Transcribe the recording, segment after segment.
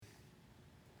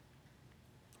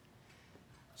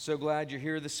So glad you're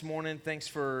here this morning. Thanks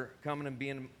for coming and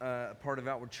being a part of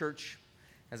Outward Church.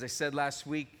 As I said last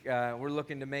week, we're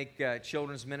looking to make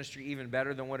children's ministry even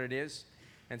better than what it is.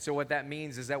 And so what that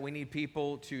means is that we need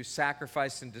people to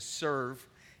sacrifice and to serve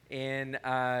in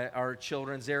our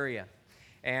children's area.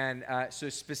 And so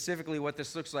specifically what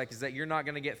this looks like is that you're not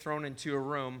going to get thrown into a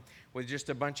room with just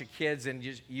a bunch of kids and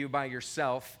just you by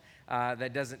yourself.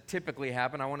 That doesn't typically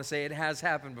happen. I want to say it has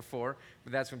happened before,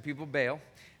 but that's when people bail.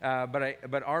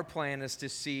 But our plan is to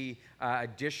see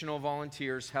additional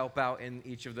volunteers help out in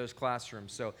each of those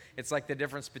classrooms. So it's like the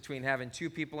difference between having 2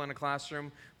 people in a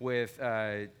classroom with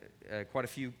quite a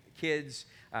few kids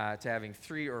to having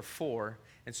 3 or 4.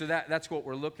 And so that's what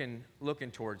we're looking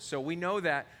towards. So we know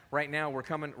that right now we're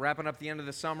wrapping up the end of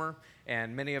the summer,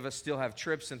 and many of us still have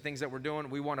trips and things that we're doing.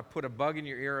 We want to put a bug in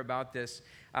your ear about this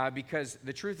because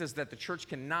the truth is that the church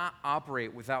cannot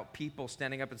operate without people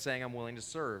standing up and saying, I'm willing to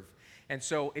serve. And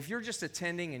so if you're just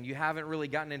attending and you haven't really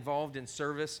gotten involved in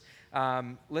service,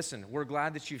 listen, we're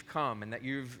glad that you've come and that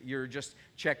you're just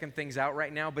checking things out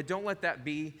right now. But don't let that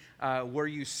be where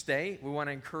you stay. We want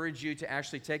to encourage you to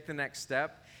actually take the next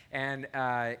step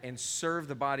and serve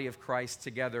the body of Christ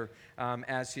together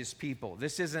as his people.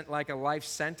 This isn't like a life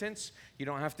sentence. You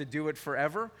don't have to do it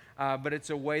forever, but it's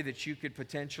a way that you could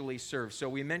potentially serve. So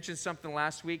we mentioned something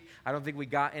last week. I don't think we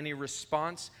got any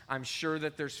response. I'm sure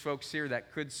that there's folks here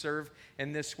that could serve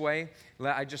in this way.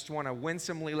 I just want to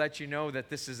winsomely let you know that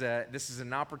this is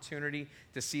an opportunity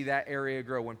to see that area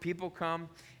grow. When people come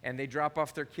and they drop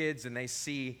off their kids and they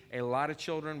see a lot of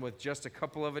children with just a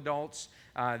couple of adults,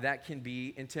 that can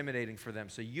be intimidating for them.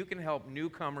 So you can help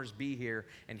newcomers be here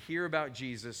and hear about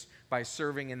Jesus by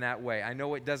serving in that way. I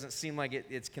know it doesn't seem like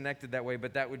it's connected that way,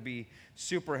 but that would be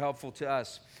super helpful to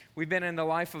us. We've been in the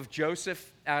life of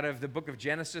Joseph out of the book of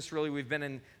Genesis. Really, we've been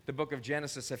in the book of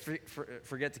Genesis. I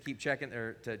forget to keep checking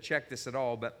or to check this at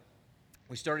all, but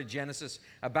we started Genesis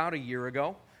about a year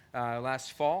ago.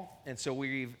 Last fall, and so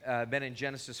we've been in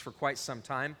Genesis for quite some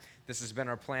time. This has been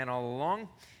our plan all along,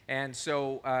 and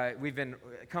so we've been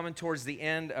coming towards the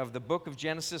end of the book of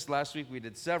Genesis. Last week we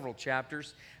did several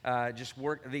chapters.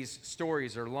 These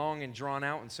stories are long and drawn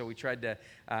out, and so we tried to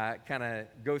kind of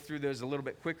go through those a little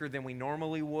bit quicker than we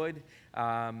normally would.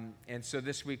 And so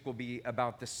this week will be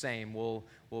about the same. We'll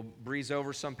breeze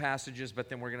over some passages, but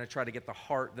then we're going to try to get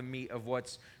the meat of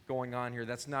what's going on here.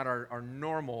 That's not our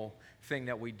normal thing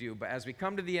that we do. But as we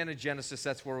come to the end of Genesis,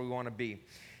 that's where we want to be.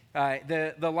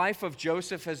 The life of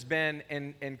Joseph has been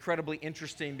incredibly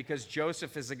interesting because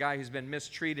Joseph is a guy who's been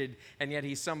mistreated, and yet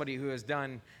he's somebody who has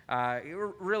done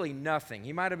really nothing.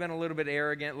 He might have been a little bit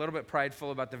arrogant, a little bit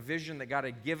prideful about the vision that God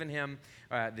had given him,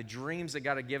 the dreams that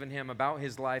God had given him about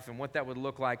his life and what that would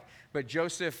look like. But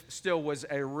Joseph still was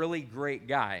a really great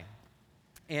guy.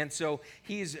 And so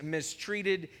he's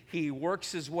mistreated. He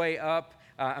works his way up.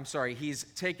 He's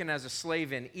taken as a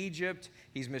slave in Egypt.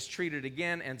 He's mistreated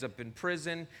again, ends up in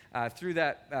prison. Through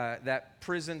that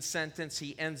prison sentence,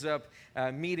 he ends up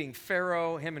meeting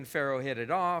Pharaoh. Him and Pharaoh hit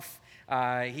it off.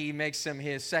 He makes him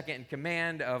his second in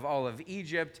command of all of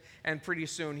Egypt. And pretty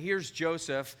soon, here's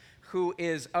Joseph, who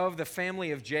is of the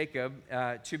family of Jacob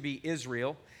to be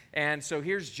Israel. And so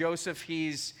here's Joseph. He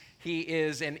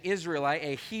is an Israelite,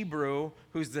 a Hebrew,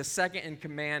 who's the second in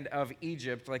command of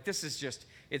Egypt. Like, this is just,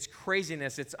 it's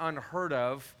craziness. It's unheard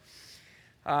of.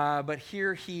 But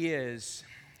here he is.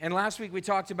 And last week we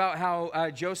talked about how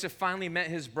Joseph finally met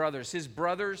his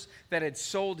brothers that had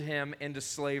sold him into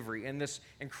slavery in this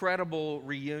incredible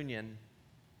reunion,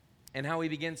 and how he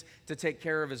begins to take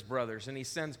care of his brothers. And he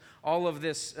sends all of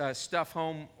this stuff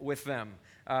home with them.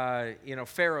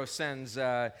 Pharaoh sends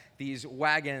these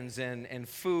wagons and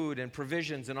food and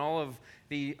provisions and all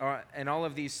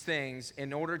of these things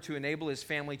in order to enable his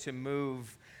family to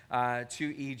move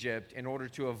to Egypt in order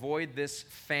to avoid this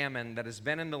famine that has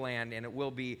been in the land, and it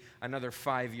will be another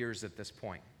 5 years at this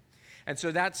point. And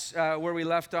so that's where we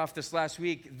left off this last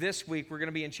week. This week we're going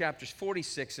to be in chapters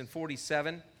 46 and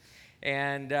 47.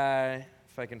 And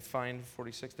if I can find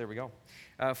 46, there we go.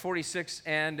 46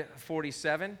 and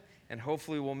 47, and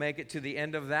hopefully we'll make it to the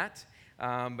end of that.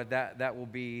 But that will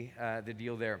be the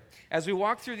deal there. As we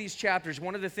walk through these chapters,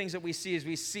 one of the things that we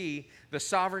see the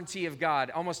sovereignty of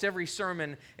God. Almost every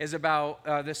sermon is about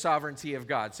the sovereignty of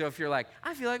God. So if you're like,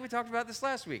 I feel like we talked about this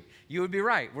last week, you would be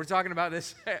right. We're talking about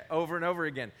this over and over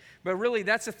again. But really,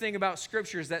 that's the thing about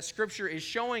Scripture, is that Scripture is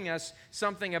showing us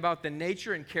something about the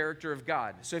nature and character of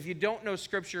God. So if you don't know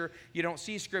Scripture, you don't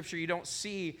see Scripture, you don't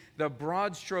see the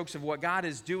broad strokes of what God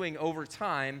is doing over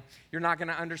time, you're not going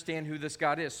to understand who this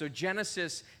God is. So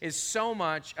Genesis is so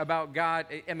much about God.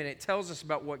 I mean, it tells us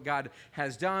about what God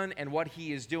has done and what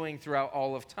he is doing throughout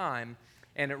all of time.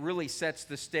 And it really sets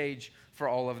the stage for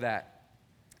all of that.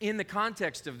 In the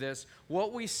context of this,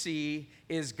 what we see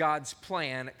is God's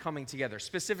plan coming together,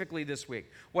 specifically this week.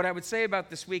 What I would say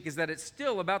about this week is that it's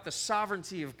still about the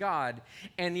sovereignty of God,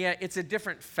 and yet it's a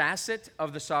different facet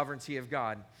of the sovereignty of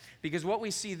God. Because what we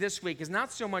see this week is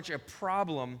not so much a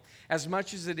problem as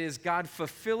much as it is God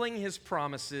fulfilling his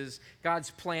promises, God's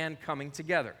plan coming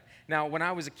together. Now, when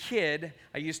I was a kid,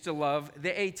 I used to love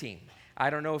the A-Team. I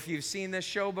don't know if you've seen this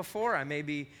show before. I may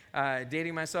be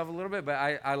dating myself a little bit, but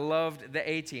I loved the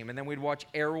A-Team. And then we'd watch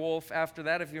Airwolf after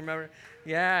that, if you remember.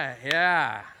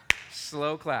 Yeah.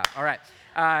 Slow clap. All right.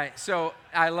 So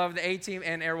I love the A-Team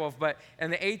and Airwolf.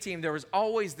 And the A-Team, there was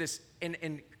always this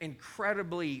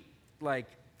incredibly,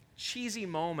 cheesy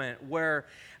moment where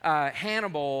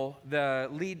Hannibal, the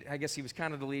lead, I guess he was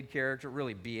kind of the lead character,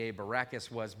 really B.A. Baracus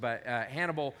was, but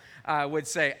Hannibal would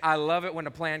say, I love it when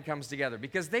a plan comes together,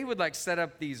 because they would set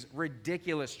up these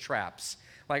ridiculous traps,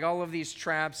 all of these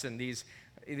traps and these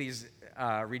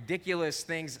ridiculous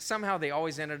things. Somehow they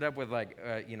always ended up with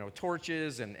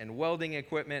torches and welding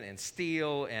equipment and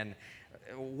steel and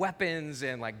weapons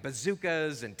and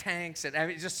bazookas and tanks,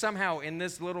 and just somehow in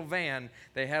this little van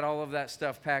they had all of that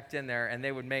stuff packed in there, and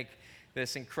they would make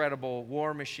this incredible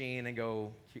war machine and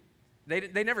go.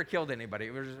 They never killed anybody.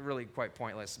 It was really quite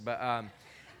pointless. But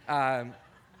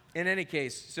in any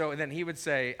case, so then he would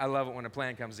say, "I love it when a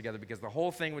plan comes together," because the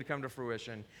whole thing would come to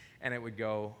fruition and it would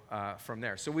go from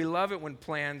there. So we love it when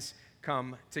plans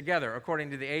come together,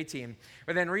 according to the A-Team.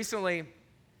 But then recently,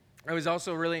 I was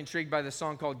also really intrigued by the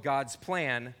song called God's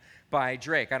Plan by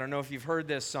Drake. I don't know if you've heard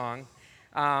this song.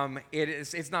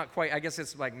 It's not quite, I guess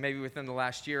it's maybe within the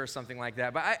last year or something like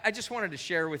that. But I just wanted to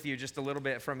share with you just a little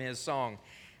bit from his song.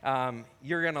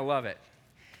 You're going to love it.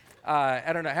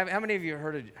 I don't know. How many of you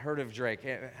heard of Drake?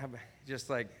 Just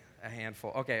a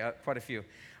handful. Okay, quite a few.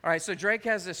 All right, so Drake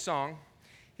has this song.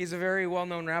 He's a very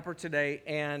well-known rapper today.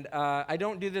 And I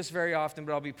don't do this very often,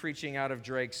 but I'll be preaching out of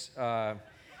Drake's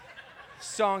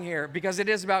song here, because it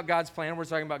is about God's plan. We're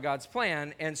talking about God's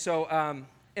plan. And so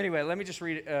anyway, let me just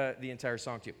read the entire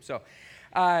song to you. So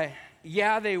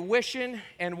yeah, they wishin'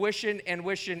 and wishin' and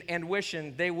wishin' and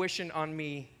wishin', they wishin' on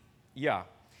me, yeah.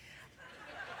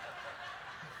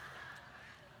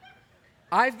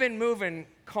 I've been moving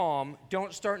calm,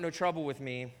 don't start no trouble with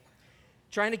me.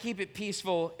 Trying to keep it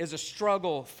peaceful is a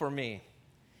struggle for me.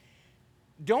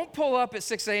 Don't pull up at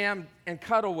 6 a.m. and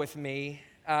cuddle with me.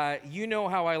 You know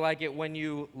how I like it when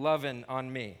you lovin'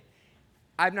 on me.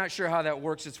 I'm not sure how that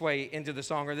works its way into the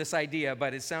song or this idea,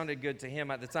 but it sounded good to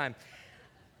him at the time.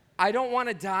 I don't want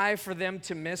to die for them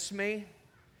to miss me.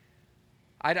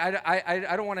 I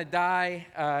don't want to die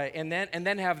and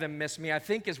then have them miss me, I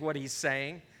think is what he's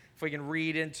saying. If we can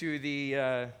read into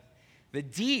the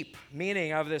deep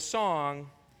meaning of this song,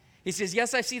 he says,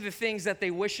 yes, I see the things that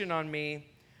they wishing on me.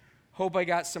 Hope I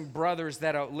got some brothers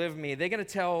that outlive me. They're going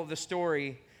to tell the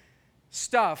story,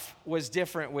 stuff was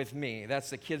different with me. That's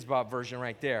the Kids Bop version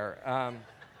right there. One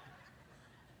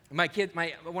of my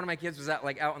kids was out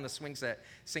on the swing set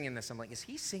singing this. I'm like, is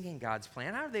he singing God's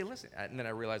plan? How are they listening? And then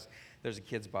I realized there's a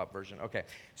Kids Bop version. Okay,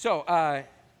 so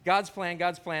God's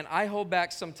plan. I hold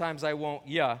back sometimes I won't,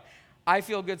 yeah. I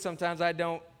feel good sometimes I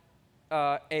don't,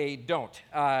 don't.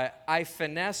 I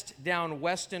finessed down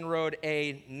Weston Road,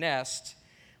 a nest.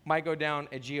 Might go down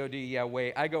a G-O-D, yeah,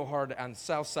 way. I go hard on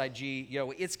Southside G, yo.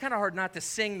 It's kind of hard not to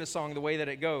sing the song the way that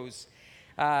it goes.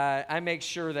 I make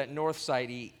sure that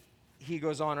Northside, he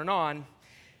goes on and on.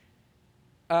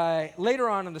 Later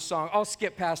on in the song, I'll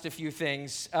skip past a few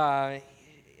things.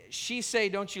 She say,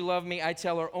 don't you love me? I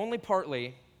tell her, only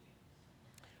partly.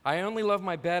 I only love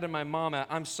my bed and my mama.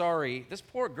 I'm sorry. This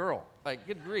poor girl,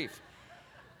 good grief.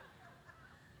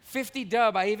 50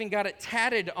 dub, I even got it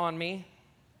tatted on me.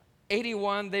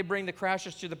 81, they bring the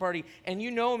crashers to the party. And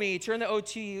you know me, turn the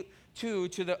O2 to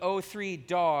the O3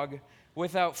 dog.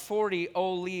 Without 40,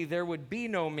 oh Lee, there would be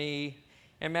no me.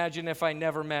 Imagine if I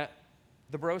never met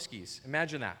the Broskies.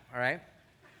 Imagine that, all right?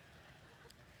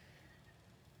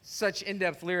 Such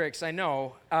in-depth lyrics, I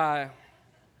know.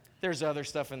 There's other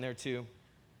stuff in there too.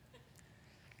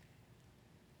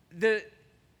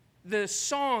 The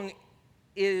song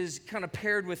is kind of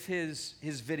paired with his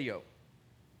video.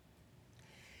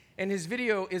 And his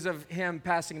video is of him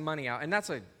passing money out, and that's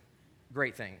a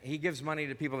great thing. He gives money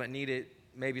to people that need it,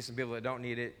 maybe some people that don't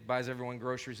need it, buys everyone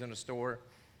groceries in a store.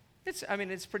 It's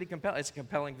pretty compelling. It's a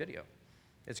compelling video.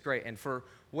 It's great, and for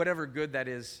whatever good that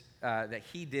is that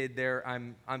he did there,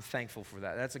 I'm thankful for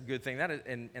that. That's a good thing. That is,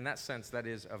 in that sense, that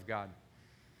is of God.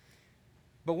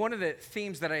 But one of the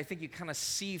themes that I think you kind of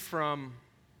see from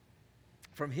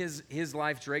his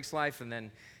life, Drake's life, and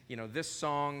then this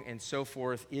song and so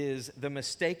forth is the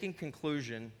mistaken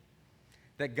conclusion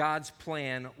that God's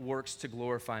plan works to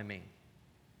glorify me.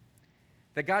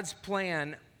 That God's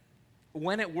plan,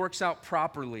 when it works out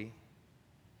properly,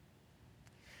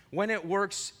 when it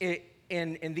works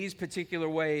in these particular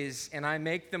ways, and I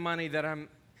make the money that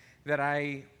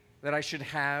I should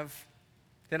have,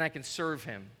 then I can serve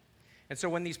Him. And so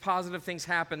when these positive things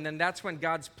happen, then that's when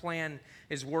God's plan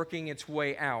is working its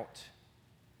way out.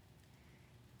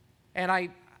 And I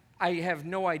have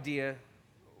no idea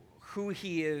who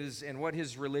He is and what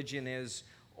His religion is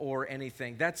or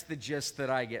anything. That's the gist that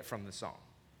I get from the song.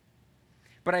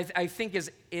 But I think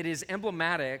it is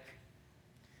emblematic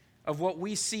of what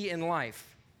we see in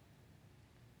life,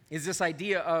 is this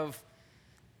idea of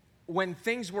when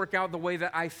things work out the way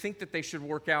that I think that they should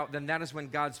work out, then that is when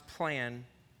God's plan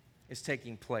is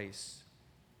taking place.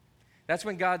 That's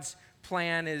when God's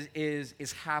plan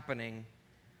is happening,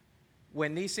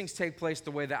 when these things take place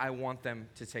the way that I want them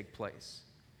to take place.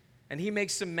 And he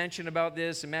makes some mention about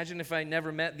this. Imagine if I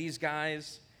never met these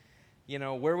guys.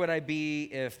 Where would I be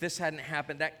if this hadn't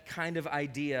happened? That kind of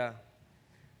idea.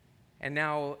 And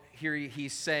now here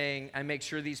he's saying, I make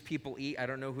sure these people eat. I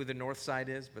don't know who the north side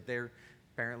is, but they're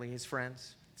apparently his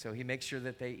friends. So he makes sure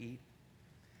that they eat.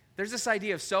 There's this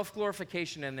idea of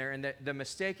self-glorification in there, and the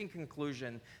mistaken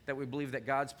conclusion that we believe that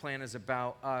God's plan is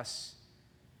about us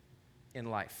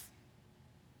in life.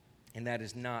 And that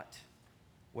is not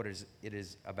what it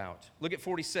is about. Look at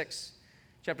 46,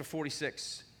 chapter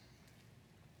 46.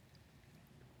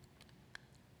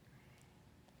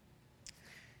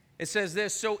 It says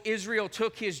this, so Israel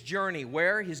took his journey.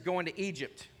 Where? He's going to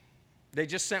Egypt. They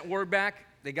just sent word back.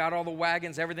 They got all the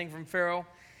wagons, everything from Pharaoh.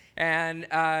 And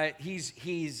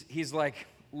he's like,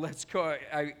 let's go.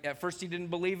 At first he didn't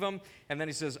believe them. And then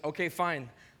he says, okay, fine,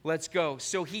 let's go.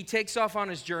 So he takes off on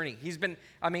his journey. He's been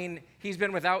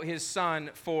without his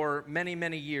son for many,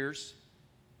 many years.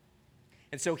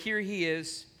 And so here he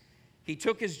is. He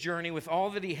took his journey with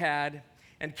all that he had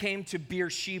and came to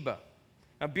Beersheba.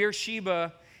 Now,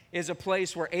 Beersheba is a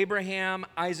place where Abraham,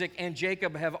 Isaac, and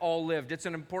Jacob have all lived. It's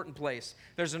an important place.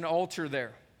 There's an altar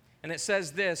there. And it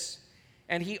says this,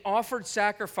 and he offered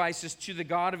sacrifices to the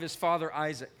God of his father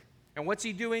Isaac. And what's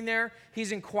he doing there?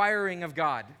 He's inquiring of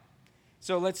God.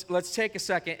 So let's take a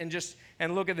second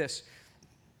and look at this.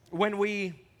 When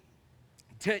we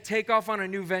take off on a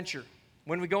new venture,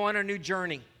 when we go on a new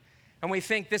journey, and we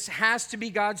think this has to be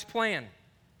God's plan.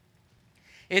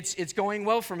 It's going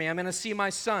well for me. I'm going to see my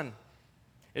son.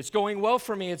 It's going well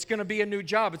for me. It's going to be a new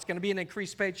job. It's going to be an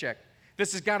increased paycheck.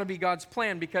 This has got to be God's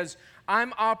plan because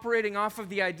I'm operating off of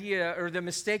the idea or the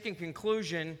mistaken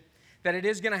conclusion that it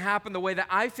is going to happen the way that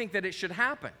I think that it should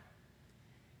happen.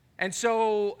 And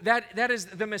so that is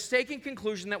the mistaken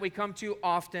conclusion that we come to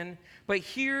often. But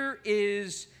here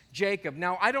is Jacob.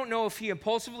 Now, I don't know if he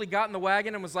impulsively got in the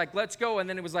wagon and was like, let's go. And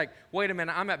then it was like, wait a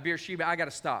minute, I'm at Beersheba. I got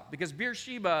to stop. Because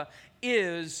Beersheba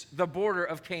is the border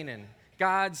of Canaan,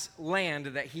 God's land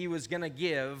that he was going to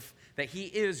give, that he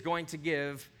is going to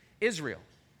give Israel.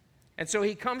 And so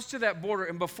he comes to that border,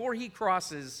 and before he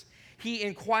crosses, he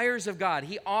inquires of God.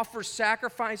 He offers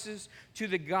sacrifices to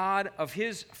the God of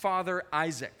his father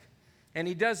Isaac. And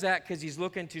he does that because he's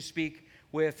looking to speak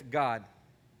with God.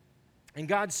 And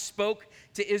God spoke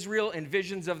to Israel in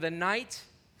visions of the night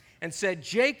and said,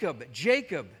 Jacob,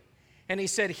 Jacob. And he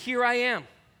said, here I am.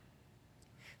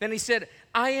 Then he said,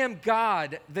 I am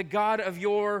God, the God of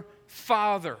your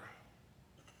father.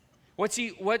 What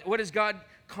is God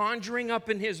conjuring up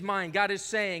in his mind? God is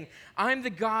saying, I'm the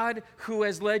God who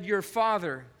has led your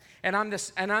father. And I'm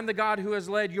the God who has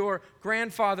led your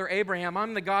grandfather Abraham.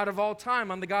 I'm the God of all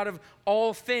time. I'm the God of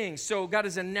all things. So God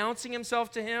is announcing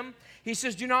himself to him. He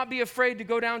says, do not be afraid to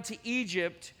go down to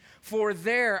Egypt, for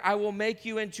there I will make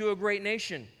you into a great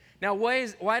nation. Now,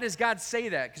 why does God say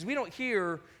that? Because we don't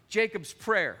hear Jacob's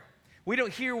prayer. We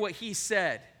don't hear what he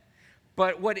said.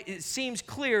 But what it seems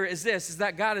clear is this, is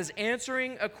that God is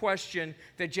answering a question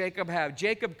that Jacob had.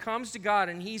 Jacob comes to God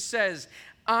and he says,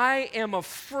 I am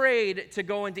afraid to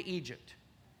go into Egypt.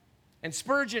 And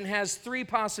Spurgeon has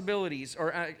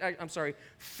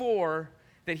four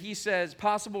that he says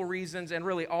possible reasons, and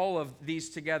really all of these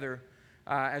together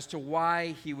as to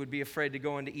why he would be afraid to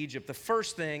go into Egypt. The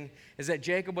first thing is that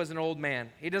Jacob was an old man.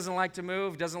 He doesn't like to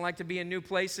move, doesn't like to be in new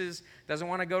places, doesn't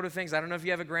want to go to things. I don't know if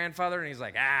you have a grandfather and he's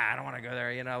like, I don't want to go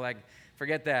there,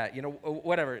 forget that,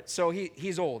 whatever. So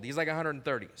he's old. He's like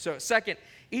 130. So second,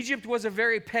 Egypt was a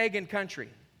very pagan country.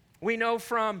 We know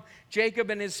from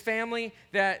Jacob and his family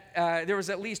that there was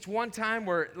at least one time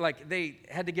where they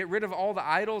had to get rid of all the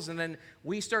idols, and then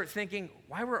we start thinking,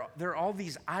 why were there all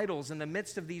these idols in the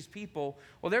midst of these people?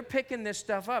 Well, they're picking this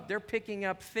stuff up. They're picking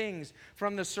up things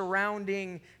from the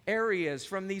surrounding areas,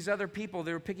 from these other people.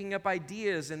 They're picking up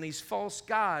ideas and these false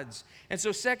gods. And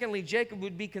so secondly, Jacob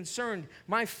would be concerned,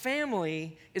 my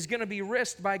family is going to be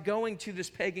risked by going to this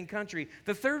pagan country.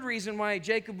 The third reason why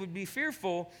Jacob would be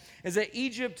fearful is that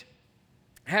Egypt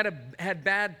had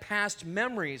bad past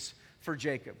memories for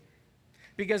Jacob.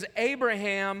 Because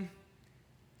Abraham,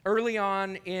 early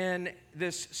on in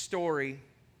this story,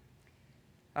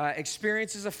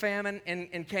 experiences a famine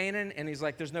in Canaan, and he's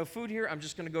like, there's no food here, I'm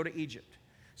just going to go to Egypt.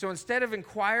 So instead of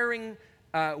inquiring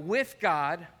with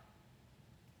God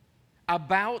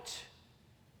about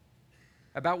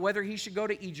whether he should go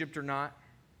to Egypt or not,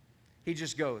 he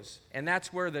just goes. And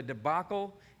that's where the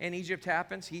debacle in Egypt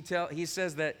happens. He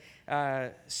says that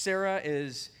Sarah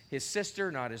is his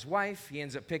sister, not his wife. He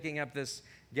ends up picking up this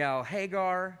gal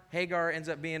Hagar. Hagar ends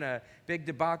up being a big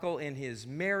debacle in his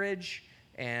marriage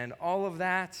and all of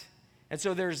that. And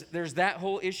so there's that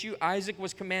whole issue. Isaac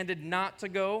was commanded not to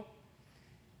go.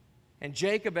 And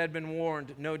Jacob had been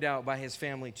warned, no doubt, by his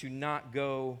family to not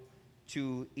go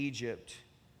to Egypt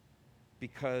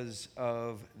because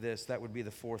of this. That would be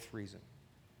the fourth reason.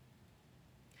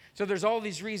 So there's all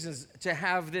these reasons to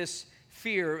have this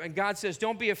fear. And God says,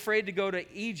 don't be afraid to go to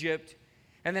Egypt.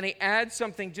 And then he adds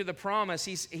something to the promise.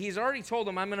 He's already told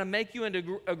him, I'm going to make you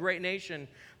into a great nation.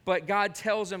 But God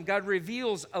tells him, God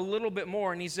reveals a little bit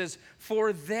more. And he says,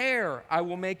 for there I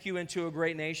will make you into a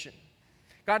great nation.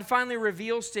 God finally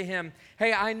reveals to him,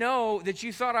 hey, I know that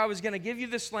you thought I was going to give you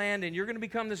this land and you're going to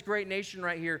become this great nation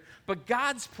right here. But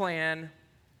God's plan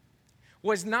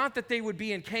was not that they would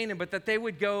be in Canaan, but that they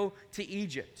would go to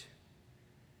Egypt.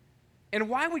 And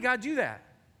why would God do that?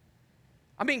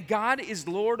 I mean, God is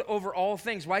Lord over all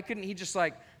things. Why couldn't he just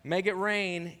like make it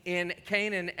rain in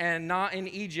Canaan and not in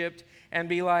Egypt and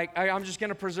be like, I'm just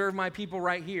going to preserve my people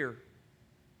right here?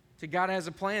 So God has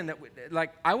a plan that,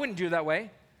 like, I wouldn't do it that way.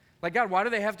 Like, God, why do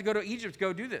they have to go to Egypt to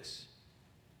go do this?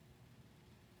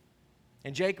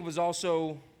 And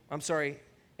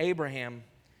Abraham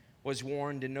was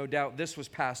warned, and no doubt this was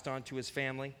passed on to his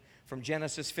family from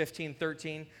Genesis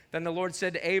 15:13. Then the Lord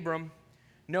said to Abram,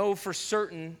 know for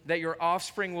certain that your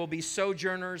offspring will be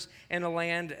sojourners in a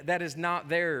land that is not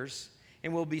theirs,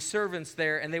 and will be servants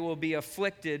there, and they will be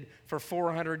afflicted for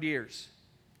 400 years.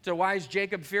 So why is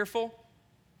Jacob fearful?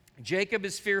 Jacob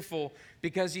is fearful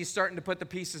because he's starting to put the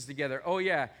pieces together. Oh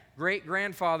yeah,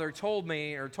 great-grandfather told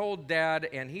me, or told dad,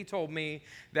 and he told me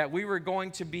that we were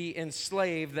going to be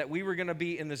enslaved, that we were going to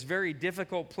be in this very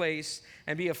difficult place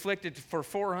and be afflicted for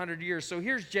 400 years. So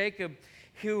here's Jacob,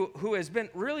 who has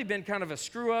really been kind of a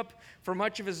screw-up for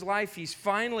much of his life. He's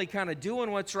finally kind of doing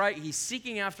what's right. He's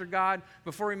seeking after God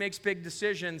before he makes big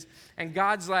decisions. And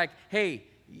God's like, hey,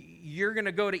 you're going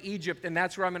to go to Egypt, and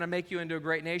that's where I'm going to make you into a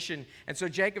great nation. And so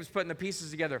Jacob's putting the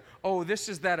pieces together. Oh, this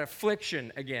is that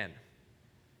affliction again.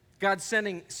 God's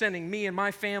sending me and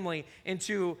my family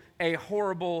into a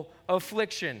horrible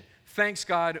affliction. Thanks,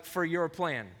 God, for your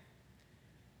plan.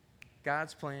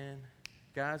 God's plan.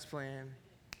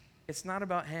 It's not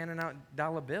about handing out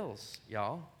dollar bills,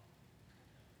 y'all.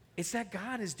 It's that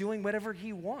God is doing whatever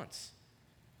he wants,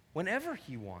 whenever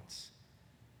he wants.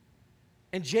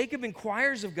 And Jacob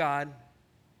inquires of God,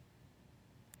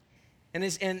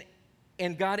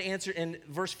 and God answered, and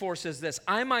verse 4 says this,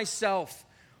 I myself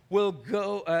will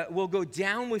go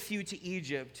down with you to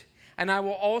Egypt, and I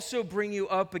will also bring you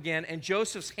up again, and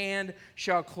Joseph's hand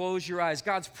shall close your eyes.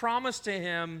 God's promise to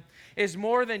him is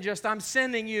more than just, I'm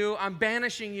sending you, I'm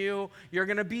banishing you, you're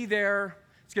going to be there,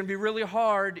 it's going to be really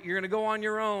hard, you're going to go on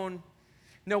your own.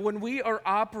 No, when we are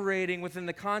operating within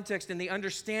the context and the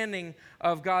understanding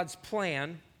of God's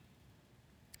plan,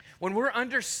 when we're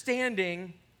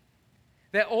understanding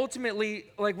that ultimately,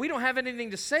 like, we don't have anything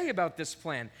to say about this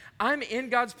plan. I'm in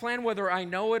God's plan whether I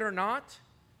know it or not.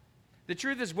 The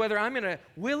truth is whether I'm going to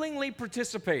willingly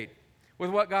participate with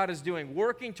what God is doing,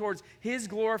 working towards his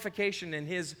glorification and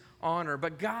his honor.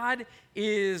 But God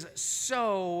is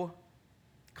so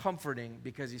comforting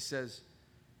because he says,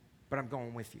 but I'm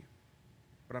going with you.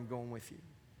 But I'm going with you.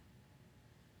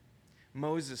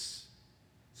 Moses,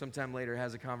 sometime later,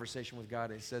 has a conversation with God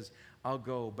and he says, I'll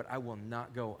go, but I will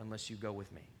not go unless you go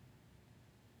with me.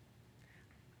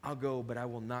 I'll go, but I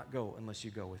will not go unless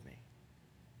you go with me.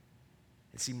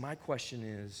 And see, my question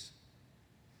is,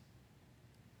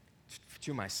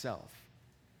 to myself,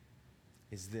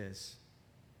 is this: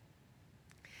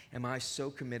 am I so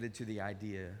committed to the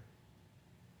idea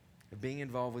of being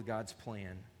involved with God's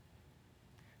plan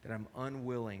that I'm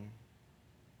unwilling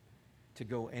to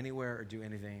go anywhere or do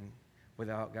anything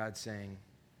without God saying,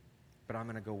 but I'm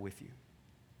going to go with you.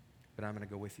 but I'm going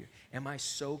to go with you? Am I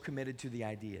so committed to the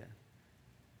idea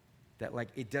that like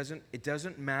it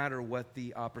doesn't matter what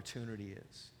the opportunity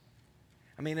is?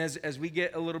 I mean, as we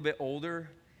get a little bit older,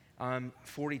 I'm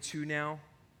 42 now,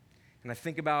 and I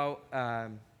think about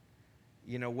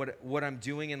what I'm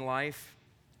doing in life,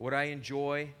 what I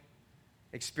enjoy,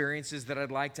 experiences that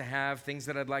I'd like to have, things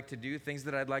that I'd like to do, things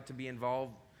that I'd like to be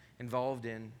involved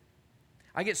in.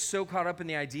 I get so caught up in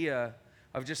the idea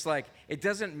of just like, it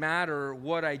doesn't matter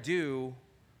what I do,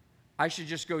 I should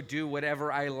just go do whatever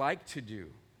I like to do.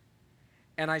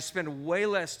 And I spend way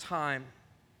less time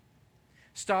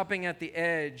stopping at the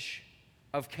edge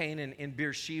of Canaan in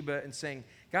Beersheba and saying,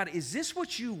 God, is this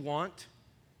what you want?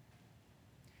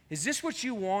 Is this what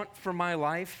you want for my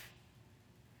life?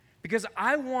 Because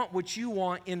I want what you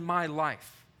want in my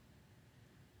life.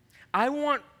 I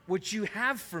want what you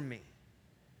have for me,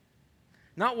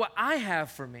 not what I have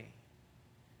for me.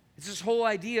 It's this whole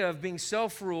idea of being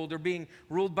self-ruled or being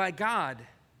ruled by God.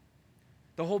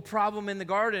 The whole problem in the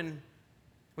garden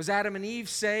was Adam and Eve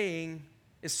saying,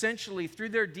 essentially through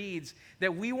their deeds,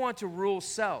 that we want to rule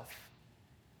self.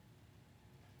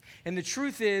 And the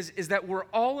truth is that we're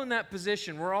all in that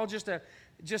position. We're all just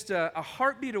a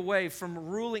heartbeat away from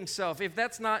ruling self. If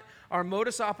that's not our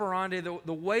modus operandi,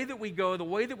 the way that we go, the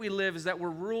way that we live is that we're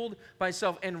ruled by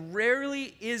self. And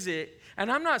rarely is it, and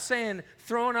I'm not saying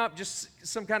throwing up just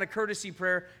some kind of courtesy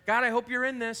prayer, God, I hope you're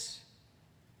in this.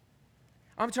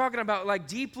 I'm talking about like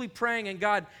deeply praying and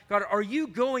God, are you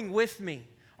going with me?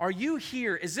 Are you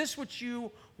here? Is this what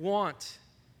you want?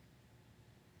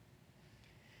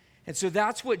 And so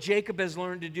that's what Jacob has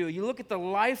learned to do. You look at the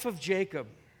life of Jacob.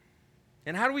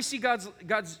 And how do we see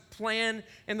God's plan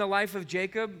in the life of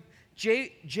Jacob?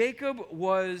 Jacob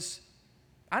was,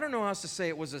 I don't know how else to say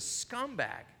it, was a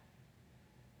scumbag.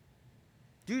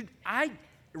 Dude, I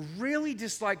really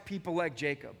dislike people like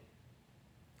Jacob,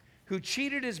 who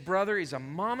cheated his brother. He's a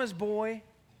mama's boy.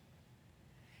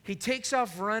 He takes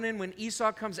off running when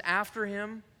Esau comes after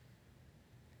him.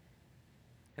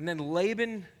 And then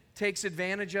Laban takes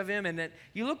advantage of him. And then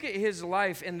you look at his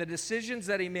life and the decisions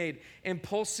that he made,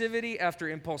 impulsivity after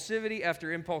impulsivity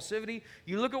after impulsivity.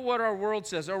 You look at what our world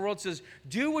says. Our world says,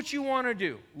 do what you want to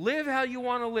do. Live how you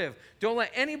want to live. Don't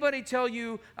let anybody tell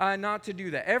you not to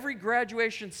do that. Every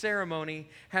graduation ceremony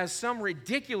has some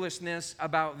ridiculousness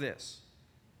about this.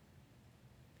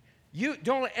 You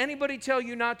don't let anybody tell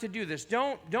you not to do this.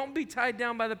 Don't be tied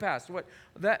down by the past.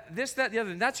 The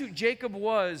other. And that's who Jacob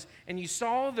was, and you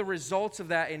saw the results of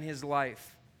that in his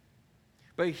life.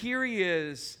 But here he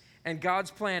is, and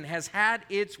God's plan has had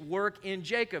its work in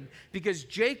Jacob, because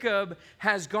Jacob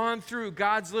has gone through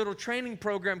God's little training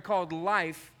program called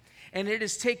life, and it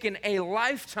has taken a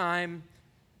lifetime,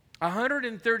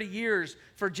 130 years,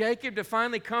 for Jacob to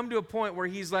finally come to a point where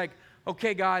he's like,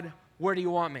 okay, God, where do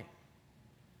you want me?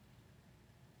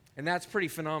 And that's pretty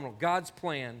phenomenal. God's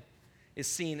plan is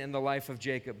seen in the life of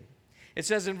Jacob. It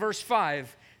says in verse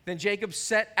 5, then Jacob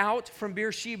set out from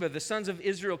Beersheba. The sons of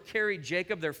Israel carried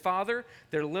Jacob, their father,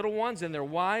 their little ones, and their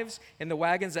wives in the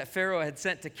wagons that Pharaoh had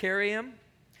sent to carry him.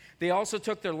 They also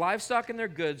took their livestock and their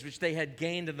goods, which they had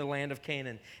gained in the land of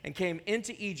Canaan, and came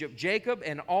into Egypt. Jacob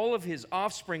and all of his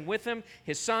offspring with him,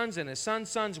 his sons and his sons'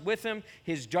 sons with him,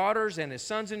 his daughters and his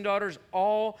sons and daughters,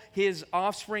 all his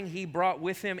offspring he brought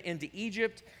with him into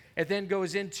Egypt. It then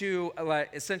goes into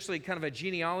essentially kind of a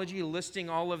genealogy listing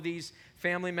all of these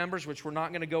family members, which we're not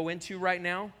going to go into right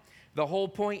now. The whole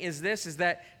point is this, is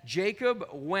that Jacob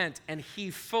went and he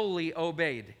fully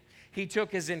obeyed. He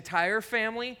took his entire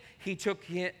family, he took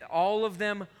all of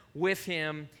them with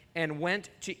him and went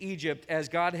to Egypt as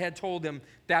God had told him,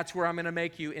 that's where I'm going to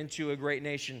make you into a great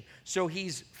nation. So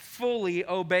he's fully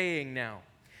obeying now.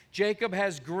 Jacob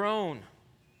has grown,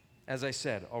 as I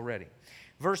said already.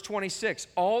 Verse 26,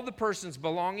 all the persons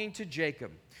belonging to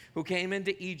Jacob who came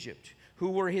into Egypt, who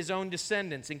were his own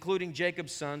descendants, including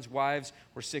Jacob's sons, wives,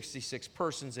 were 66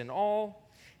 persons in all.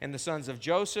 And the sons of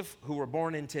Joseph, who were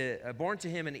born to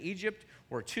him in Egypt,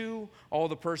 were 2. All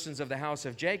the persons of the house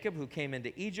of Jacob who came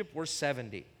into Egypt were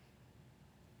 70.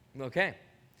 Okay,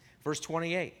 verse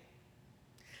 28.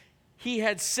 He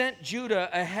had sent Judah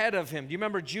ahead of him. Do you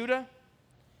remember Judah?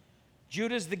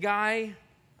 Judah's the guy,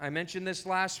 I mentioned this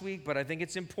last week, but I think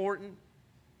it's important.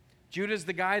 Judah's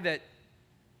the guy that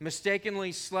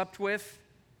mistakenly slept with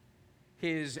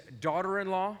his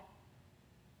daughter-in-law.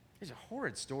 It's a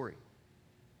horrid story.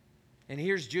 And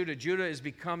here's Judah. Judah is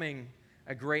becoming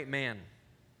a great man.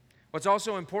 What's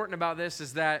also important about this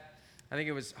is that, I think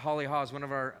it was Holly Hawes, one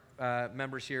of our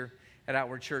members here at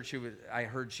Outward Church, I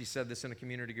heard she said this in a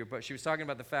community group, but she was talking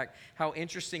about the fact how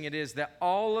interesting it is that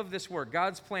all of this work,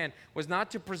 God's plan, was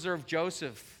not to preserve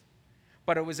Joseph,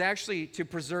 but it was actually to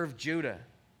preserve Judah.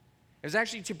 It was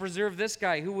actually to preserve this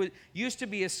guy who used to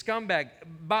be a scumbag.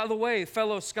 By the way,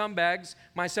 fellow scumbags,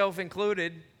 myself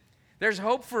included, there's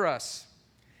hope for us.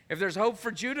 If there's hope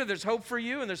for Judah, there's hope for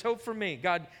you, and there's hope for me.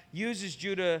 God uses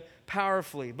Judah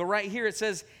powerfully. But right here it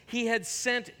says, he had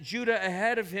sent Judah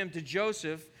ahead of him to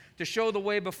Joseph to show the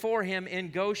way before him in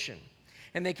Goshen.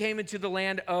 And they came into the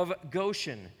land of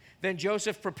Goshen. Then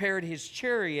Joseph prepared his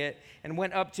chariot and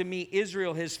went up to meet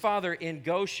Israel, his father, in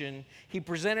Goshen. He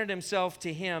presented himself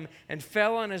to him and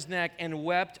fell on his neck and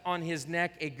wept on his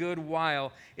neck a good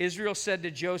while. Israel said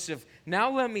to Joseph, now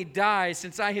let me die,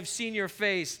 since I have seen your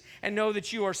face and know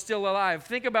that you are still alive.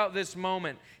 Think about this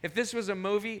moment. If this was a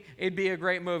movie, it'd be a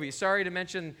great movie. Sorry to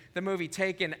mention the movie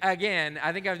Taken again.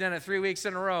 I think I've done it 3 weeks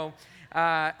in a row.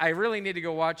 I really need to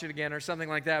go watch it again or something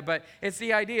like that. But it's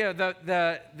the idea of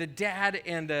the dad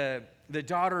and the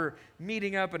daughter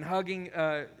meeting up and hugging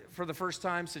for the first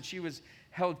time since she was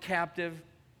held captive.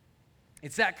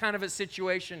 It's that kind of a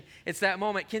situation. It's that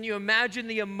moment. Can you imagine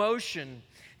the emotion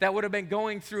that would have been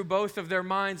going through both of their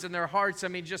minds and their hearts? I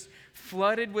mean, just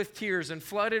flooded with tears and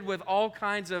flooded with all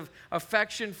kinds of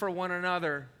affection for one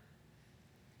another.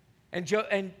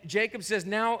 And Jacob says,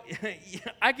 now,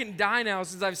 I can die now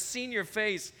since I've seen your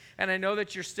face and I know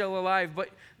that you're still alive. But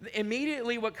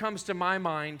immediately what comes to my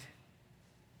mind,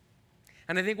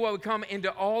 and I think what would come into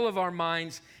all of our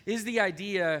minds, is the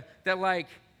idea that, like,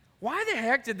 why the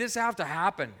heck did this have to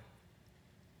happen?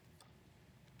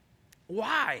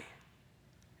 Why?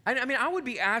 I mean, I would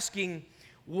be asking,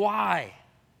 why?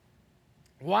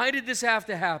 Why did this have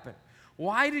to happen?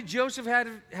 Why did Joseph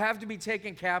have to be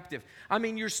taken captive? I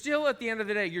mean, you're still, at the end of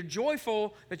the day, you're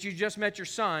joyful that you just met your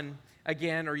son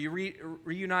again, or you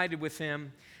reunited with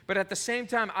him. But at the same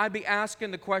time, I'd be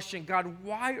asking the question, God,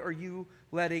 why are you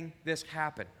letting this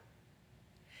happen?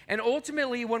 And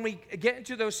ultimately, when we get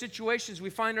into those situations, we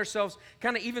find ourselves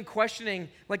kind of even questioning,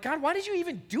 like, God, why did you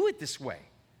even do it this way?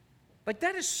 Like,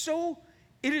 it is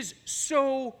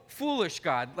so foolish,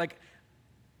 God. Like,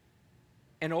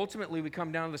 and ultimately, we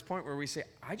come down to this point where we say,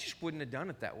 I just wouldn't have done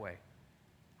it that way.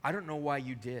 I don't know why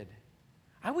you did.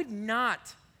 I would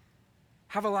not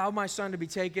have allowed my son to be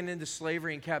taken into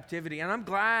slavery and captivity. And I'm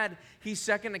glad he's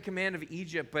second in command of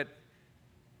Egypt, but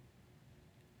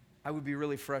I would be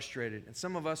really frustrated. And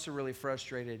some of us are really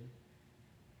frustrated.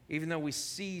 Even though we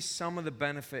see some of the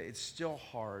benefit, it's still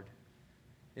hard,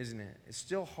 isn't it? It's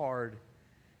still hard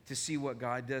to see what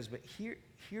God does. But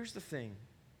here's the thing.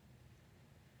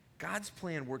 God's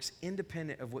plan works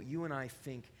independent of what you and I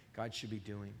think God should be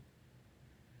doing.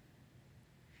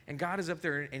 And God is up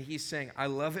there and he's saying, I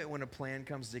love it when a plan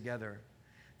comes together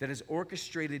that is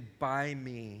orchestrated by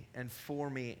me and for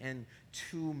me and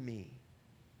to me,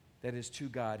 that is to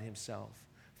God himself,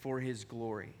 for his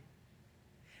glory.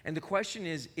 And the question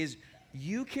is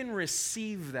you can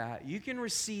receive that. You can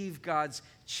receive God's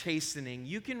chastening.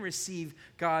 You can receive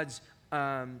God's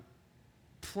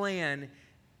plan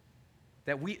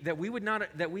that we would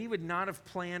not have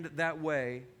planned that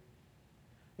way.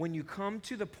 When you come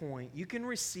to the point, you can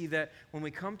receive that when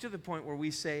we come to the point where we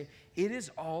say, it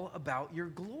is all about your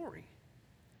glory.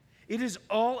 It is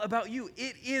all about you.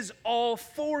 It is all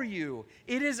for you.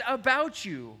 It is about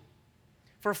you.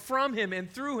 For from him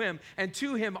and through him and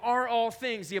to him are all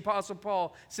things, the Apostle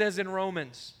Paul says in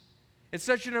Romans. It's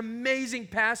such an amazing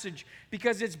passage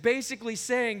because it's basically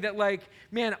saying that, like,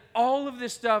 man, all of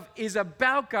this stuff is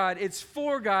about God, it's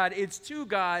for God, it's to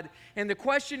God. And the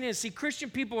question is, see, Christian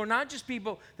people are not just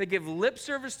people that give lip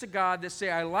service to God, that say,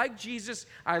 I like Jesus,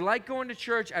 I like going to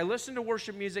church, I listen to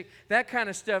worship music, that kind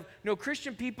of stuff. No,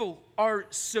 Christian people are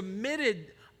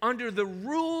submitted under the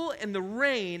rule and the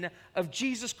reign of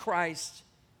Jesus Christ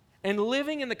and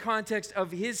living in the context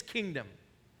of his kingdom.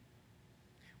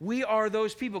 We are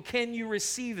those people. Can you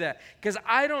receive that? Because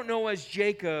I don't know as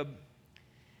Jacob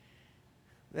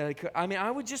that I could. I mean,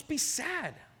 I would just be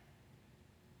sad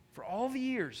for all the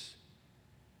years.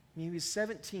 I mean, he was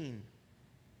 17.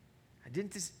 I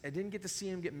didn't get to see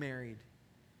him get married.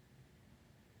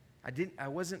 I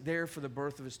wasn't there for the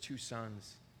birth of his two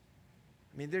sons.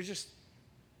 I mean, there's just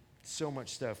so much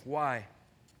stuff. Why?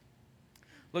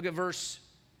 Look at verse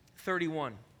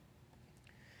 31.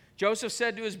 Joseph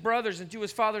said to his brothers and to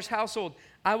his father's household,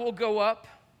 I will go up.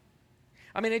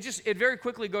 I mean, it very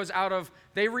quickly goes out of,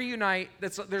 they reunite.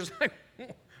 There's like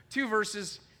 2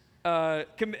 verses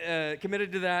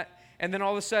committed to that. And then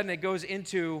all of a sudden it goes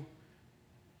into,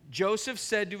 Joseph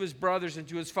said to his brothers and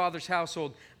to his father's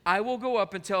household, I will go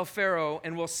up and tell Pharaoh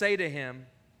and will say to him,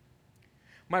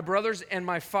 my brothers and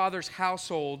my father's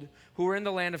household who are in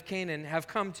the land of Canaan have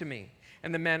come to me,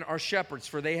 and the men are shepherds,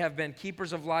 for they have been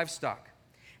keepers of livestock.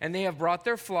 and they have brought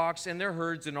their flocks and their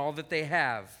herds and all that they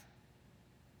have.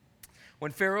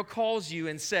 When Pharaoh calls you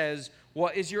and says,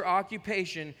 'What is your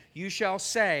occupation?' you shall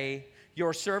say,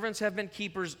 'Your servants have been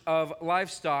keepers of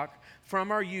livestock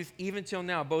from our youth even till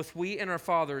now, both we and our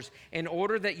fathers, in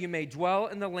order that you may dwell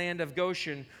in the land of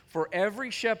Goshen, for every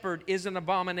shepherd is an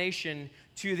abomination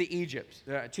to the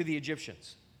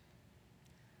Egyptians.'"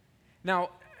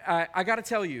 Now, I got to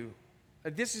tell you,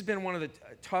 this has been one of the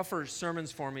tougher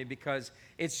sermons for me because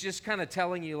it's just kind of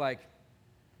telling you like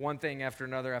one thing after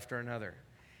another after another.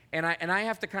 And I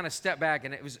have to kind of step back,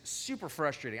 and it was super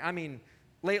frustrating. I mean,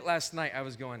 late last night I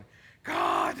was going,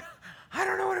 "God, I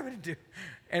don't know what I'm going to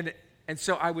do." And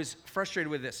so I was frustrated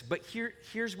with this. But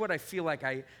here's what I feel like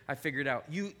I figured out.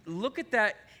 You look at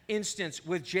that instance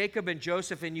with Jacob and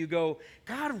Joseph, and you go,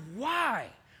 "God, why?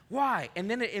 Why?" And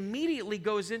then it immediately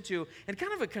goes into, in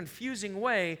kind of a confusing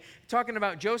way, talking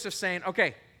about Joseph saying,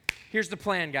 "Okay, here's the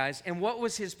plan, guys." And what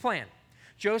was his plan?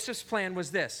 Joseph's plan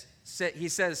was this. He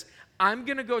says, "I'm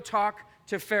going to go talk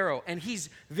to Pharaoh." And he's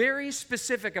very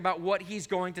specific about what he's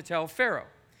going to tell Pharaoh.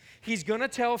 He's going to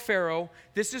tell Pharaoh,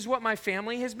 "This is what my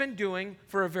family has been doing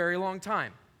for a very long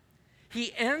time."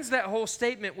 He ends that whole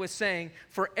statement with saying,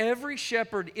 "For every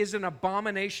shepherd is an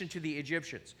abomination to the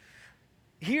Egyptians."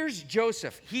 Here's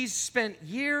Joseph. He's spent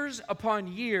years upon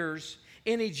years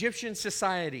in Egyptian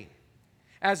society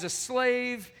as a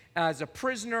slave, as a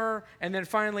prisoner, and then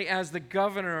finally as the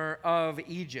governor of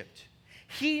Egypt.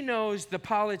 He knows the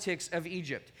politics of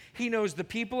Egypt. He knows the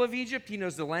people of Egypt. He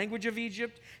knows the language of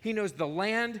Egypt. He knows the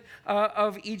land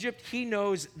of Egypt. He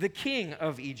knows the king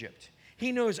of Egypt.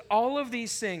 He knows all of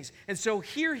these things. And so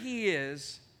here he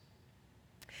is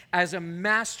as a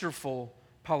masterful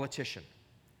politician.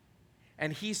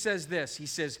 And he says this. He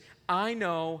says, "I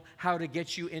know how to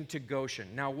get you into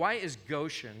Goshen." Now, why is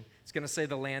Goshen? It's going to say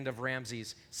the land of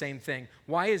Ramses, same thing.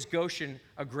 Why is Goshen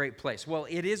a great place? Well,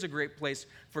 it is a great place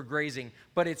for grazing,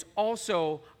 but it's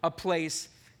also a place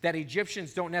that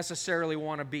Egyptians don't necessarily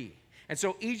want to be. And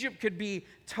so Egypt could be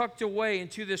tucked away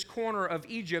into this corner of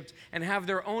Egypt and have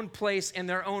their own place and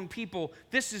their own people.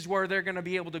 This is where they're going to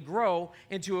be able to grow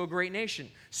into a great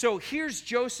nation. So here's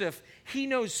Joseph. He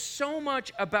knows so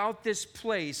much about this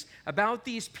place, about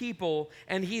these people,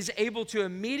 and he's able to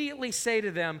immediately say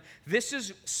to them, "This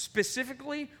is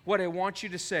specifically what I want you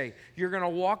to say. You're going to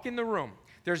walk in the room.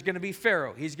 There's going to be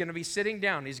Pharaoh. He's going to be sitting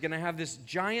down. He's going to have this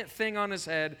giant thing on his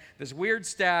head, this weird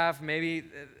staff, maybe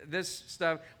this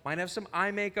stuff. Might have some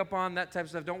eye makeup on, that type of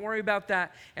stuff. Don't worry about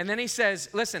that." And then he says,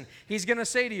 listen, he's going to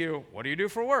say to you, "What do you do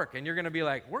for work?" And you're going to be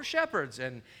like, "We're shepherds."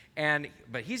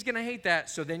 But he's going to hate that.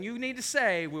 So then you need to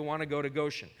say, "We want to go to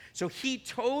Goshen." So he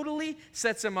totally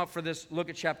sets him up for this.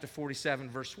 Look at chapter 47,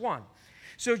 verse 1.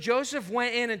 So Joseph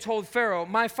went in and told Pharaoh,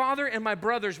 "My father and my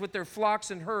brothers with their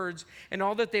flocks and herds and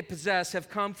all that they possess have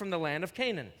come from the land of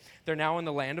Canaan. They're now in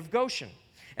the land of Goshen."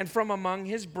 And from among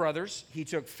his brothers, he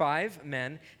took 5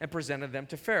 men and presented them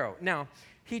to Pharaoh. Now,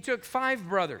 he took 5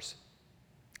 brothers.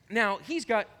 Now, he's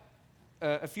got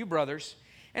a few brothers,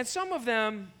 and some of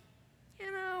them,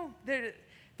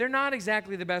 they're not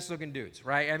exactly the best looking dudes,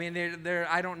 right? I mean, they're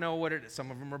I don't know what it is. Some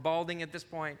of them are balding at this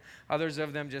point. Others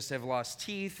of them just have lost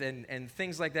teeth and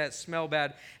things like that, smell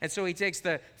bad. And so he takes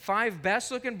the 5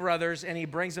 best looking brothers and he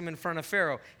brings them in front of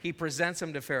Pharaoh. He presents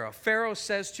them to Pharaoh. Pharaoh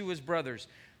says to his brothers,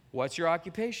 "What's your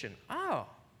occupation?" Oh,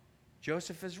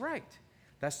 Joseph is right.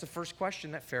 That's the first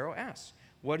question that Pharaoh asks.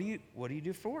 What do you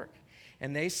do for work?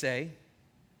 And they say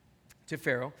to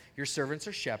Pharaoh, "Your servants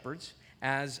are shepherds,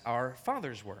 as our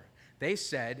fathers were." They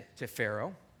said to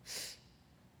Pharaoh,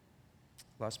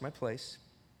 lost my place.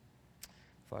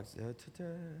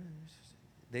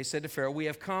 They said to Pharaoh, "We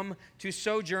have come to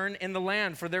sojourn in the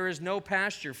land, for there is no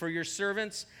pasture for your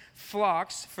servants'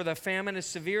 flocks, for the famine is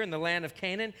severe in the land of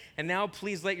Canaan. And now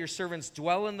please let your servants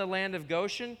dwell in the land of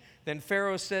Goshen." Then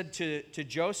Pharaoh said to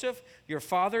Joseph, "Your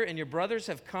father and your brothers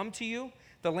have come to you.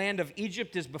 The land of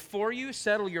Egypt is before you.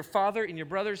 Settle your father and your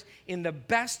brothers in the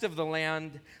best of the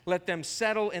land. Let them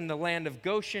settle in the land of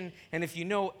Goshen. And if you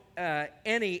know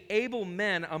any able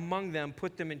men among them,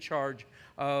 put them in charge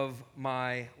of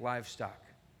my livestock."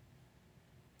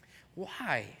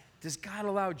 Why does God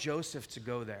allow Joseph to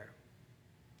go there?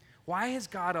 Why has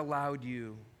God allowed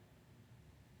you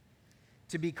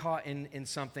to be caught in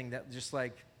something that just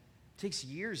like takes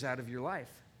years out of your life?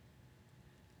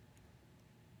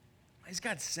 Why does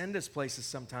God send us places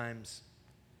sometimes?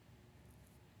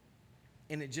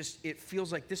 And it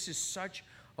feels like this is such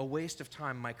a waste of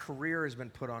time. My career has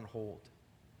been put on hold.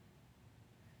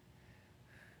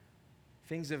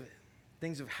 Things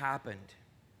have happened.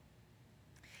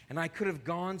 And I could have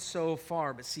gone so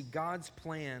far, but see, God's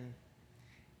plan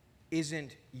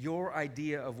isn't your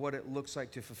idea of what it looks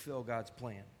like to fulfill God's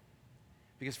plan.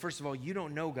 Because first of all, you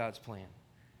don't know God's plan.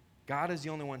 God is the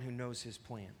only one who knows his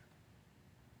plan.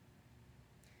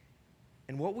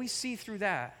 And what we see through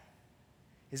that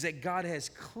is that God has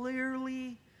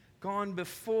clearly gone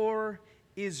before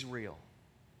Israel.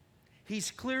 He's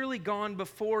clearly gone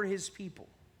before his people.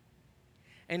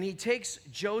 And he takes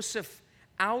Joseph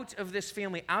out of this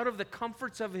family, out of the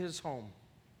comforts of his home.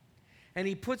 And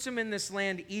he puts him in this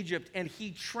land, Egypt, and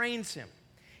he trains him.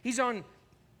 He's on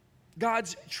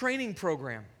God's training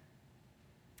program.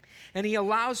 And he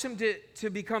allows him to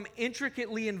become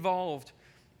intricately involved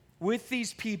with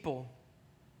these people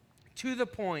to the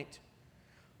point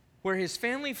where his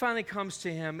family finally comes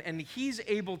to him and he's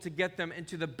able to get them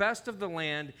into the best of the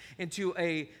land, into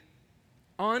a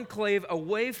enclave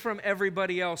away from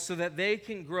everybody else so that they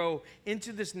can grow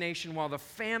into this nation while the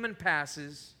famine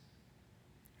passes.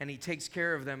 And he takes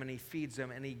care of them and he feeds them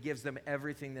and he gives them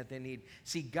everything that they need.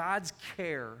 See, God's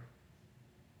care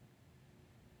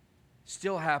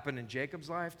still happened in Jacob's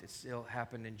life. It still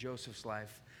happened in Joseph's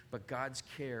life. But God's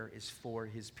care is for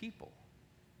his people.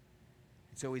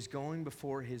 And so he's going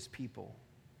before his people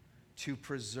to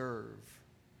preserve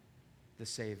the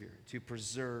Savior, to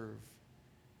preserve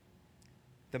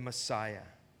the Messiah.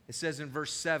 It says in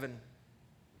verse 7,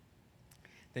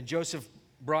 then Joseph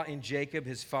brought in Jacob,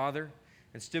 his father,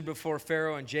 and stood before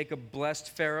Pharaoh, and Jacob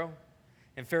blessed Pharaoh.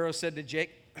 And Pharaoh said to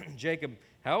Jacob,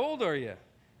 how old are you?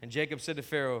 And Jacob said to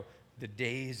Pharaoh, the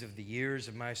days of the years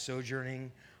of my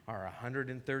sojourning are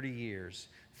 130 years.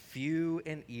 Few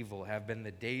and evil have been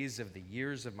the days of the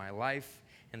years of my life,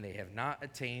 and they have not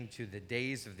attained to the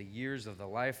days of the years of the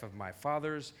life of my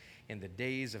fathers in the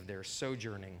days of their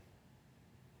sojourning.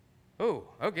 Oh,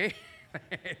 okay.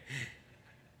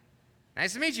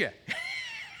 Nice to meet you.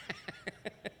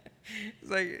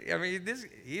 It's like, I mean,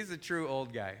 he's a true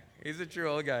old guy. He's a true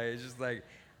old guy. He's just like,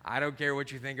 I don't care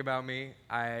what you think about me.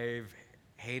 I've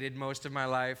hated most of my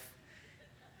life.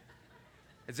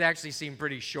 It's actually seemed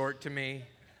pretty short to me.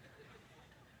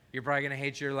 You're probably going to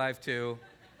hate your life too.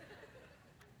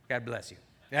 God bless you.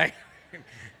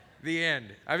 The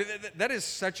end. I mean, that is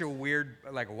such a weird,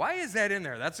 like, why is that in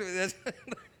there? That's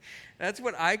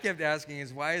what I kept asking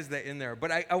is, why is that in there?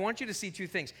 But I want you to see two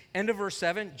things. End of verse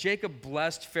 7, Jacob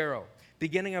blessed Pharaoh.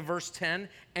 Beginning of verse 10,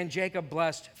 and Jacob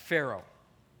blessed Pharaoh.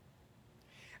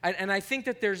 And I think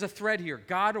that there's a thread here.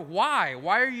 God, why?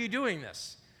 Why are you doing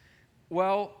this?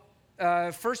 Well,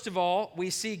 first of all, we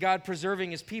see God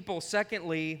preserving his people.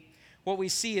 Secondly, what we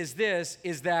see is this,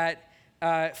 is that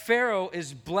Pharaoh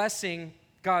is blessing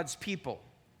God's people.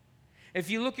 If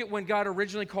you look at when God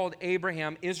originally called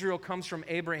Abraham, Israel comes from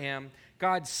Abraham.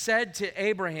 God said to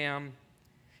Abraham,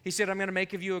 he said, I'm going to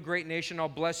make of you a great nation. I'll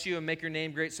bless you and make your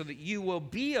name great so that you will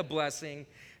be a blessing.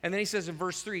 And then he says in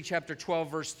verse 3, chapter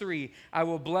 12, verse 3, I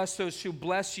will bless those who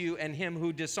bless you, and him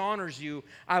who dishonors you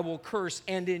I will curse.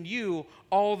 And in you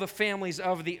all the families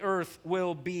of the earth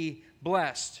will be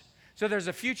blessed. So there's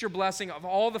a future blessing of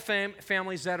all the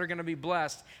families that are going to be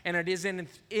blessed. And it is in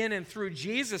and through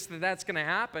Jesus that that's going to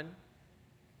happen.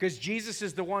 Because Jesus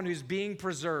is the one who's being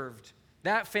preserved.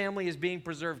 That family is being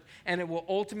preserved, and it will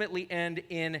ultimately end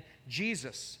in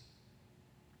Jesus.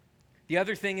 The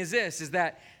other thing is this, is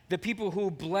that the people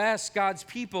who bless God's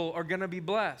people are going to be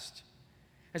blessed.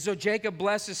 And so Jacob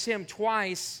blesses him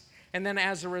twice, and then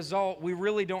as a result, we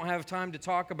really don't have time to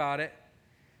talk about it.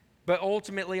 But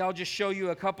ultimately, I'll just show you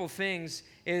a couple things,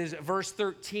 is verse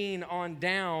 13 on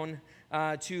down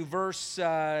to verse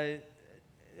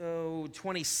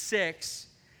 26,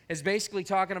 is basically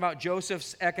talking about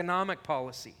Joseph's economic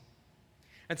policy.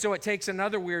 And so it takes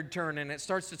another weird turn, and it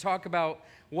starts to talk about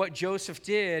what Joseph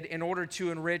did in order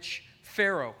to enrich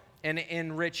Pharaoh and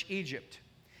enrich Egypt.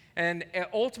 And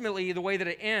ultimately, the way that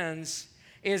it ends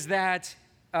is that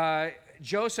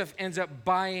Joseph ends up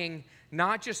buying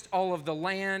not just all of the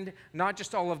land, not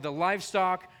just all of the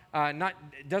livestock,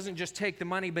 doesn't just take the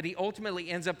money, but he ultimately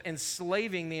ends up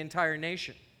enslaving the entire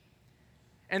nation.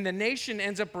 And the nation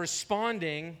ends up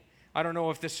responding. I don't know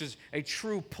if this is a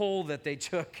true poll that they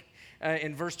took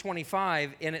in verse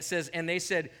 25. And it says, and they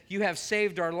said, you have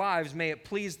saved our lives. May it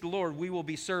please the Lord. We will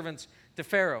be servants to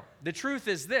Pharaoh. The truth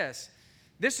is this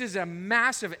is a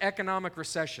massive economic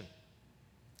recession.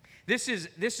 This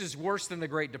is worse than the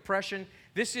Great Depression.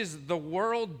 This is the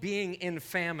world being in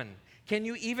famine. Can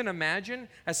you even imagine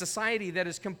a society that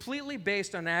is completely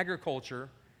based on agriculture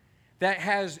that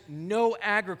has no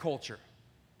agriculture?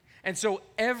 And so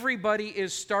everybody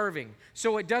is starving.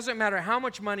 So it doesn't matter how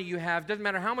much money you have, doesn't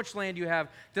matter how much land you have,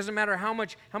 doesn't matter how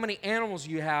many animals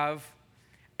you have,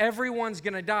 everyone's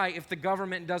going to die if the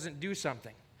government doesn't do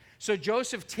something. So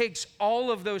Joseph takes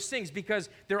all of those things because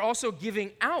they're also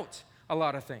giving out a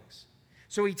lot of things.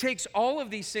 So he takes all of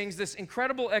these things, this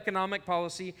incredible economic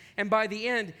policy, and by the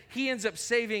end, he ends up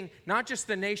saving not just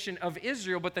the nation of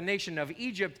Israel, but the nation of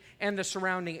Egypt and the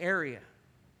surrounding area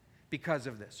because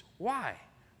of this. Why?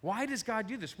 Why does God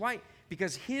do this? Why?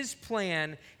 Because his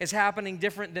plan is happening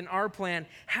different than our plan.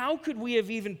 How could we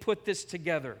have even put this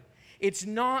together? It's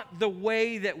not the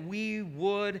way that we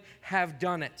would have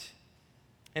done it.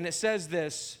 And it says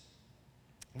this,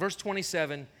 verse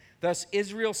 27, thus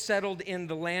Israel settled in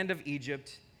the land of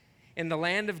Egypt, in the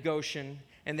land of Goshen,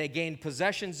 and they gained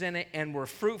possessions in it and were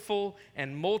fruitful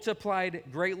and multiplied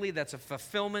greatly. That's a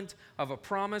fulfillment of a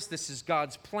promise. This is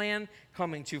God's plan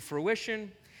coming to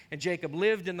fruition. And Jacob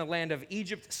lived in the land of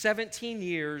Egypt 17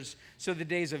 years. So the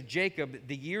days of Jacob,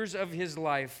 the years of his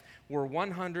life, were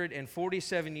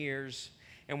 147 years.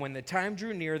 And when the time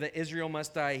drew near that Israel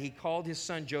must die, he called his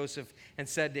son Joseph and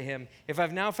said to him, if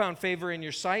I've now found favor in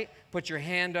your sight, put your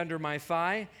hand under my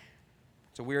thigh.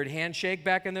 It's a weird handshake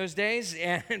back in those days.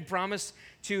 And promise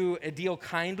to deal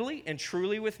kindly and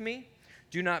truly with me.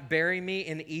 Do not bury me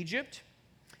in Egypt,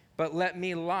 but let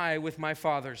me lie with my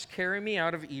fathers. Carry me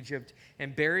out of Egypt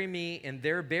and bury me in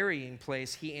their burying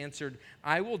place. He answered,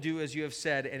 I will do as you have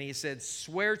said. And he said,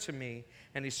 swear to me.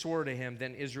 And he swore to him.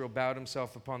 Then Israel bowed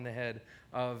himself upon the head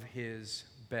of his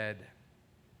bed.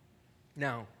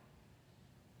 Now,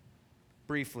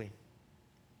 briefly,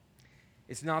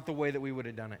 it's not the way that we would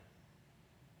have done it.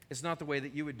 It's not the way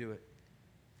that you would do it.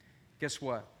 Guess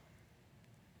what?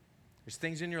 There's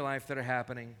things in your life that are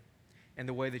happening and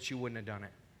the way that you wouldn't have done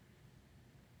it.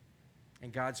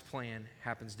 And God's plan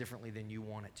happens differently than you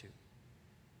want it to.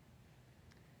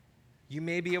 You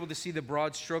may be able to see the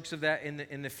broad strokes of that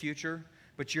in the future,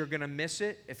 but you're going to miss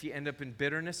it if you end up in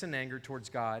bitterness and anger towards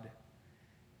God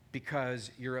because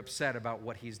you're upset about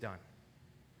what he's done.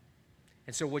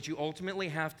 And so what you ultimately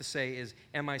have to say is,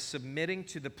 am I submitting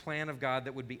to the plan of God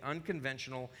that would be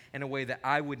unconventional in a way that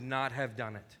I would not have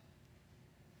done it?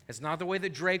 It's not the way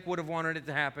that Drake would have wanted it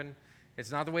to happen.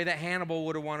 It's not the way that Hannibal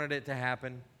would have wanted it to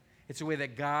happen. It's the way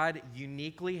that God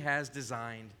uniquely has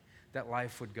designed that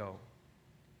life would go.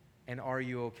 And are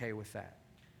you okay with that?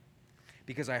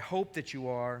 Because I hope that you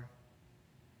are,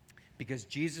 because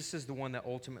Jesus is the one that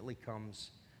ultimately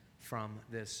comes from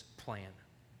this plan.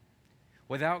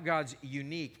 Without God's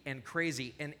unique and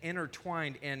crazy and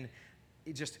intertwined and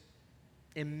just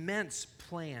immense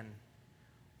plan,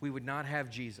 we would not have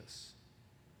Jesus.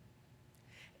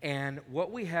 And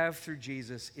what we have through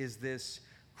Jesus is this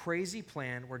crazy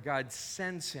plan where God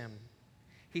sends him.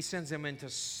 He sends him into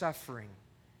suffering.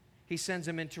 He sends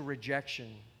him into rejection.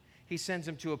 He sends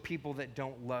him to a people that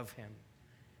don't love him.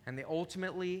 And they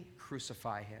ultimately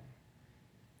crucify him.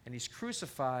 And he's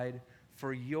crucified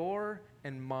for your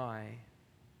and my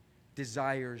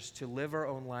desires to live our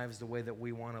own lives the way that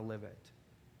we want to live it.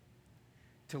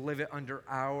 To live it under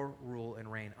our rule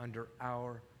and reign, under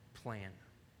our plan.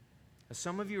 Now,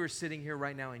 some of you are sitting here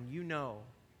right now and you know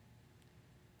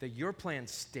that your plan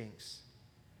stinks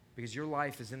because your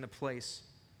life is in the place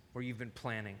where you've been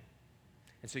planning.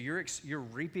 And so you're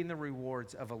reaping the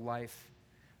rewards of a life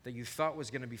that you thought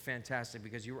was going to be fantastic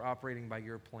because you were operating by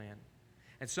your plan.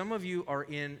 And some of you are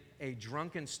in a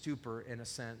drunken stupor, in a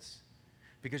sense,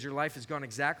 because your life has gone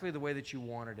exactly the way that you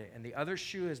wanted it, and the other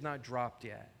shoe has not dropped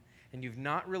yet, and you've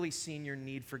not really seen your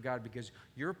need for God because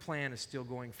your plan is still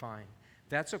going fine.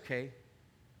 That's okay.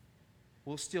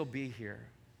 We'll still be here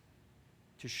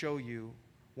to show you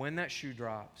when that shoe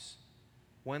drops,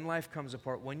 when life comes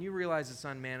apart, when you realize it's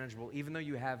unmanageable, even though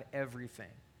you have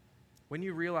everything. When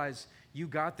you realize you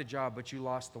got the job, but you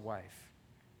lost the wife.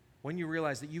 When you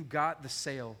realize that you got the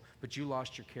sale, but you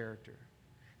lost your character.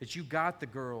 That you got the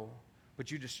girl,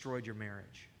 but you destroyed your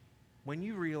marriage. When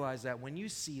you realize that, when you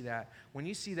see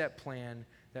that plan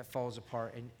that falls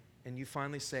apart, and you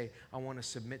finally say, I want to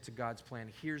submit to God's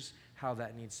plan, here's how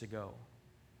that needs to go.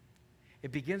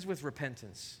 It begins with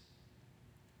repentance.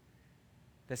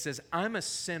 That says, I'm a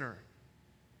sinner.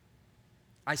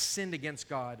 I sinned against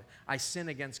God. I sin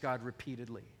against God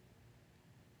repeatedly.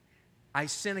 I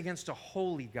sin against a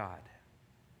holy God.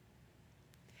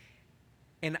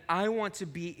 And I want to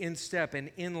be in step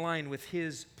and in line with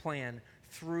his plan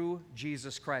through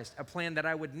Jesus Christ. A plan that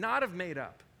I would not have made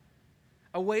up.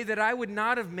 A way that I would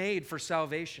not have made for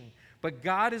salvation. But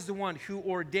God is the one who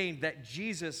ordained that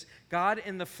Jesus, God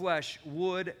in the flesh,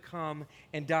 would come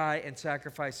and die and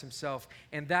sacrifice himself.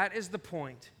 And that is the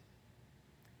point.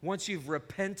 Once you've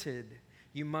repented,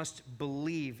 you must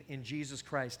believe in Jesus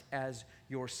Christ as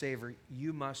your Savior.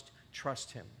 You must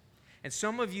trust him. And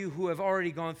some of you who have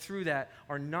already gone through that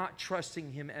are not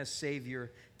trusting him as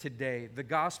Savior today. The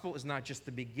gospel is not just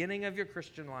the beginning of your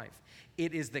Christian life.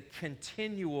 It is the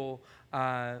continual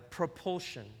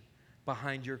propulsion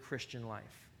behind your Christian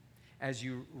life as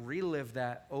you relive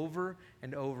that over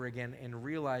and over again and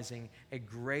realizing a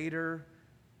greater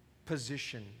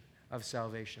position of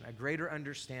salvation, a greater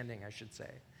understanding, I should say,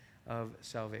 of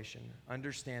salvation,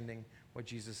 understanding what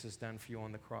Jesus has done for you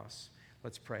on the cross.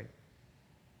 Let's pray.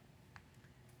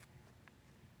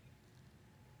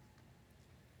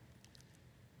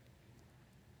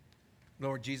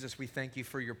 Lord Jesus, we thank you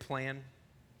for your plan.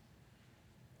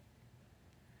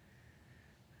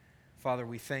 Father,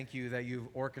 we thank you that you've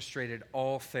orchestrated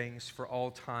all things for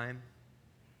all time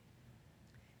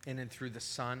in and through the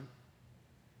Son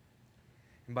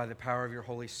and by the power of your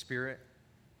Holy Spirit.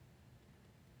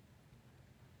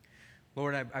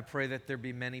 Lord, I pray that there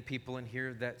be many people in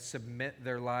here that submit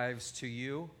their lives to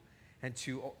you and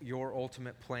to your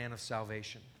ultimate plan of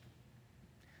salvation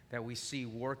that we see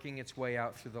working its way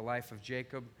out through the life of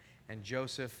Jacob and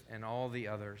Joseph and all the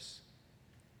others.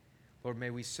 Lord, may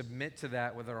we submit to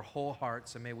that with our whole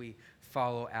hearts, and may we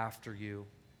follow after you.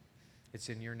 It's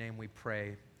in your name we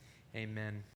pray. Amen.